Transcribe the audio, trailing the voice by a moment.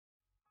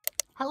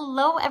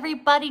Hello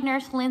everybody,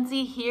 Nurse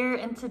Lindsay here,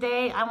 and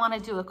today I want to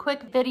do a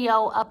quick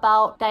video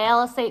about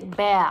dialysate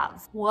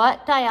baths.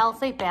 What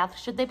dialysate bath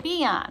should they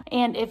be on?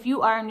 And if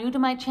you are new to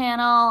my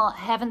channel,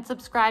 haven't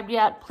subscribed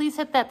yet, please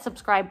hit that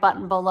subscribe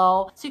button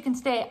below so you can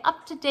stay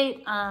up to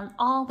date on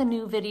all the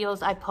new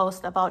videos I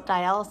post about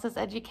dialysis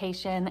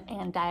education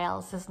and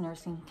dialysis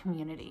nursing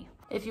community.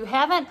 If you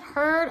haven't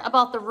heard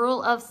about the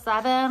rule of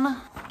 7,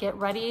 get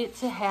ready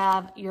to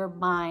have your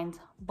mind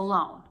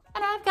blown.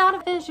 And I've got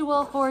a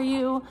visual for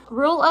you.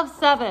 Rule of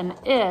 7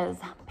 is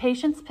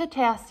patient's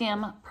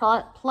potassium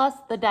plus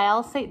the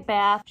dialysate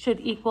bath should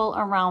equal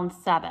around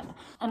 7.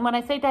 And when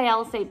I say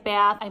dialysate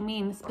bath, I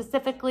mean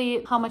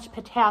specifically how much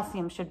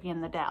potassium should be in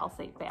the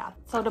dialysate bath.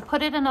 So to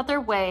put it another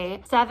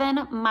way,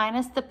 7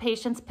 minus the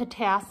patient's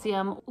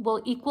potassium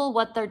will equal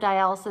what their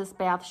dialysis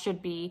bath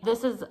should be.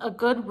 This is a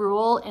good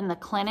rule in the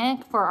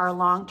clinic for our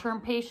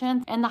long-term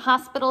patients. In the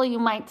hospital, you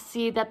might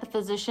see that the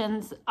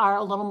physicians are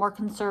a little more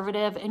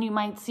conservative and you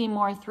might see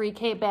more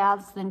 3K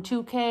baths than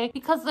 2K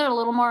because they're a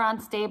little more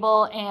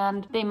unstable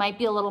and they might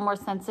be a little more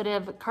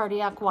sensitive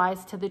cardiac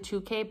wise to the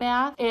 2K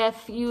bath.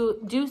 If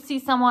you do see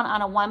someone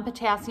on a 1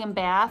 potassium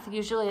bath,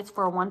 usually it's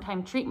for a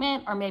one-time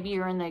treatment, or maybe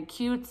you're in the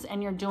acutes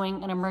and you're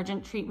doing an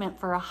emergent treatment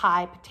for a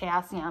high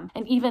potassium.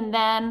 And even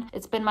then,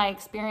 it's been my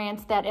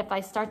experience that if I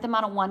start them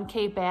on a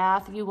 1K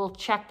bath, you will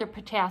check their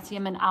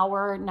potassium an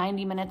hour,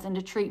 90 minutes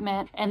into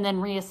treatment, and then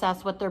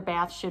reassess what their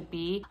bath should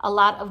be. A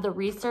lot of the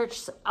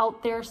research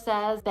out there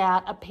says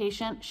that a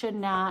patient should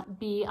not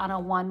be on a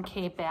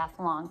 1K bath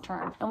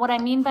long-term. And what I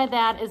mean by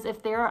that is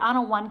if they're on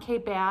a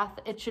 1K bath,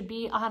 it should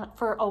be on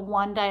for a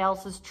 1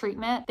 dialysis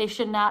treatment. They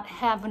should not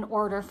have an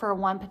order for a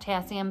 1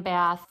 potassium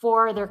bath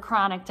for their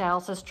chronic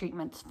dialysis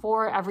treatments,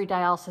 for every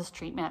dialysis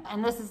treatment.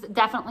 And this is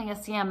definitely a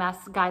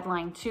CMS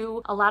guideline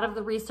too. A lot of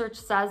the research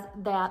says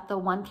that the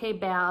 1K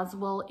baths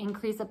will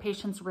increase a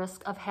patient's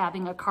risk of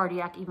having a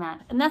cardiac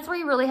event. And that's where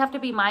you really have to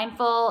be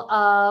mindful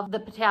of the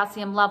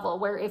potassium level,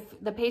 where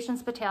if the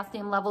patient's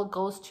potassium level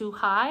goes too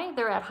high,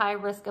 they're at high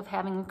risk of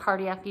having a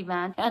cardiac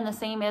event. And the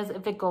same is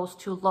if it goes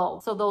too low.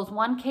 So those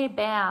 1K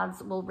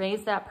baths will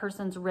raise that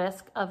person's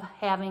risk of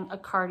having a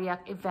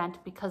cardiac event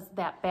because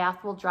that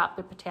bath will drop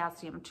the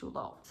potassium too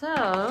low.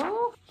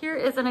 So here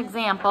is an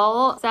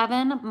example.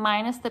 7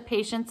 minus the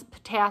patient's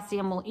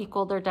potassium will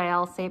equal their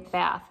dialysate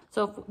bath.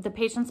 So if the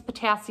patient's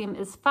potassium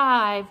is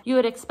 5, you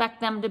would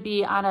expect them to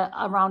be on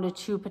around a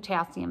 2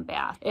 potassium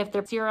bath. If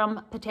their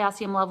serum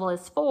potassium level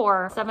is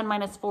 4, 7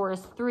 minus 4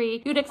 is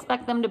 3, you'd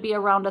expect them to be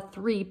around a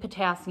 3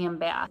 potassium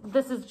bath.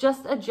 This is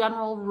just a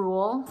general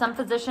rule. Some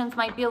physicians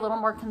might be a little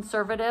more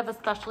conservative,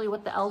 especially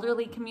with the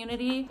elderly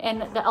community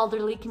and the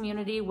elderly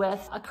community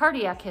with a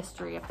cardiac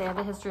history. If they have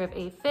a history of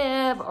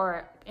AFib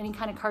or any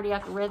kind of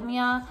cardiac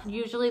arrhythmia,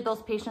 usually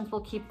those patients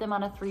will keep them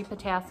on a 3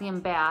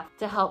 potassium bath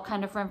to help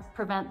kind of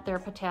prevent their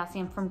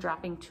potassium from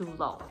dropping too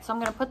low. So I'm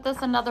going to put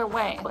this another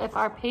way. If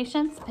our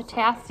patient's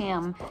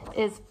potassium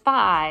is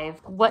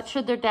 5, what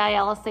should their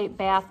dialysate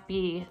bath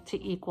be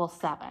to equal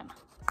 7?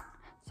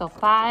 So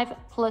 5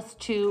 plus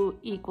 2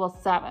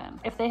 equals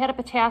 7. If they had a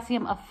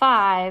potassium of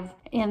 5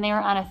 and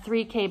they're on a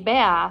 3K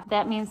bath,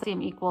 that means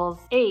potassium equals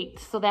 8.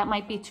 So that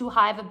might be too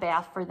high of a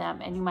bath for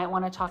them, and you might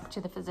want to talk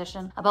to the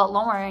physician about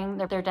lowering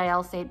their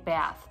dialysate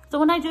bath. So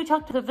when I do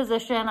talk to the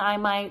physician, I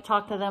might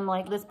talk to them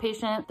like, this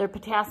patient, their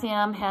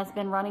potassium has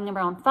been running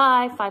around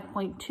 5,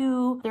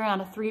 5.2. They're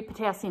on a 3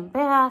 potassium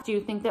bath. Do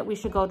you think that we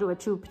should go to a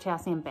 2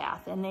 potassium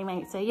bath? And they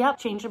might say, yep,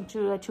 change them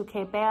to a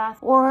 2K bath.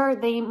 Or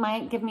they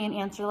might give me an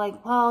answer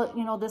like, well,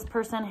 you know, this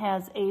person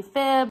has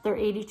AFib. They're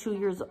 82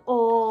 years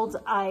old.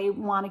 I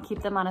want to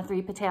keep them on a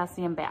 3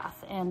 potassium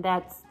bath. And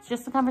that's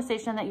just a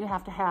conversation that you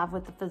have to have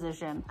with the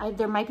physician.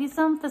 There might be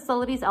some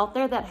facilities out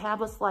there that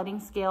have a sliding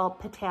scale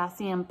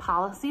potassium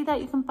policy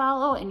that you can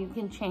follow, and you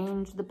can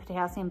change the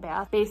potassium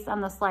bath based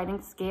on the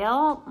sliding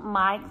scale.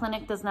 My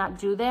clinic does not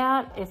do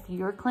that. If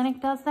your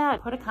clinic does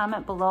that, put a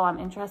comment below. I'm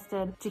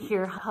interested to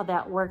hear how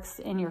that works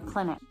in your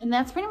clinic. And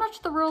that's pretty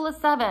much the rule of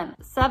 7.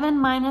 7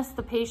 minus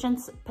the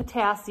patient's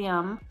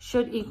potassium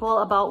should equal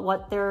about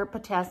what their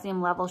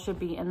potassium level should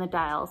be in the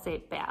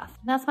dialysate bath.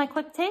 That's my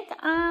quick take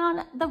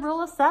on the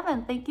rule of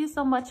 7. Thank you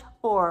so much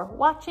for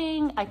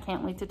watching. I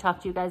can't wait to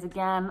talk to you guys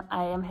again.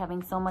 I am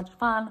having so much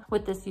fun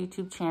with this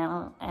YouTube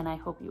channel, and I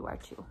hope you are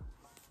too.